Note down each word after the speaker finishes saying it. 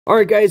All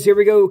right, guys, here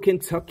we go.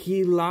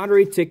 Kentucky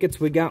lottery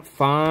tickets. We got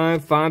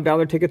five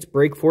 $5 tickets.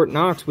 Break Fort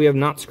Knox. We have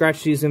not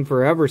scratched these in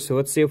forever, so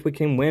let's see if we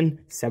can win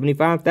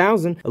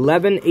 75,000.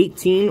 11,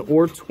 18,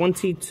 or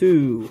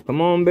 22. Come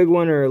on, big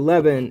winner.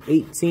 11,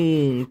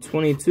 18,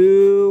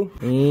 22.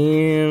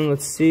 And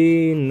let's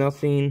see,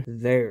 nothing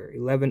there.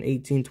 11,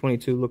 18,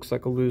 22 looks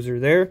like a loser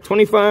there.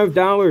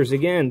 $25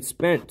 again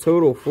spent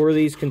total for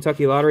these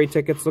Kentucky lottery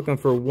tickets. Looking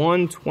for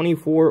 1,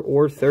 24,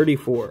 or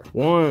 34.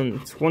 1,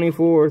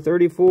 24,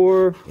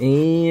 34.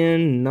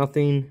 And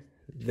nothing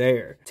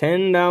there.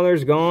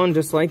 $10 gone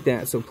just like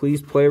that. So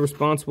please play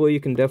responsibly. You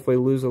can definitely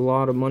lose a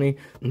lot of money.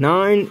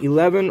 9,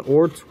 11,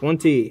 or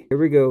 20. Here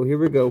we go. Here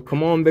we go.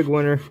 Come on, big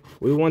winner.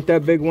 We want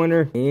that big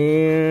winner.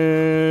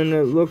 And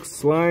it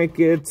looks like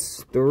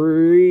it's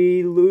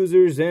 3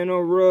 losers in a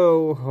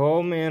row.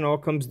 Oh, man. All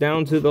comes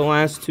down to the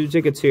last 2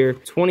 tickets here.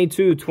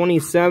 22,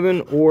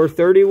 27, or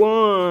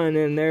 31.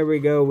 And there we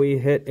go. We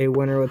hit a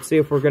winner. Let's see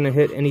if we're going to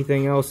hit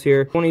anything else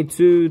here.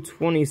 22,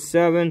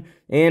 27.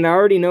 And I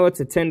already know it's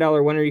a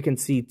 $10 winner. You can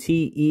see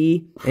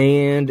TE,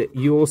 and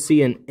you will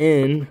see an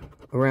N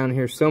around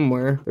here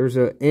somewhere. There's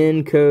an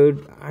N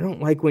code. I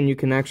don't like when you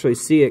can actually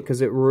see it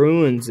because it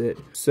ruins it.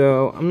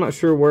 So I'm not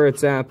sure where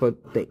it's at,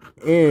 but the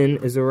N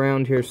is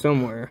around here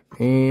somewhere.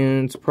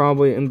 And it's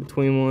probably in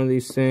between one of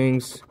these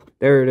things.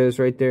 There it is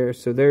right there.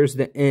 So there's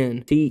the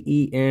N.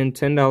 T-E-N,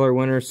 $10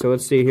 winner. So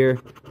let's see here.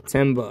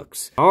 10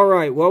 bucks. All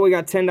right. Well, we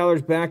got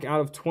 $10 back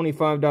out of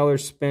 $25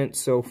 spent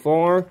so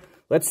far.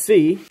 Let's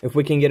see if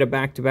we can get a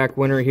back-to-back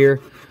winner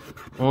here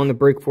on the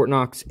Break Fort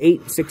Knox.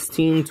 8,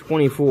 16,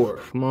 24.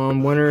 Come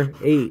on, winner.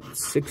 8,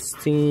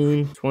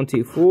 16,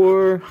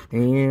 24.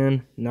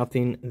 And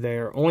nothing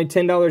there. Only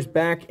 $10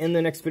 back. In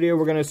the next video,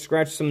 we're going to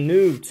scratch some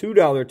new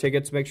 $2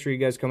 tickets. Make sure you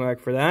guys come back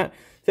for that.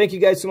 Thank you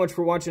guys so much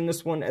for watching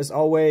this one. As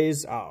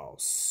always, I'll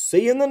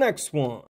see you in the next one.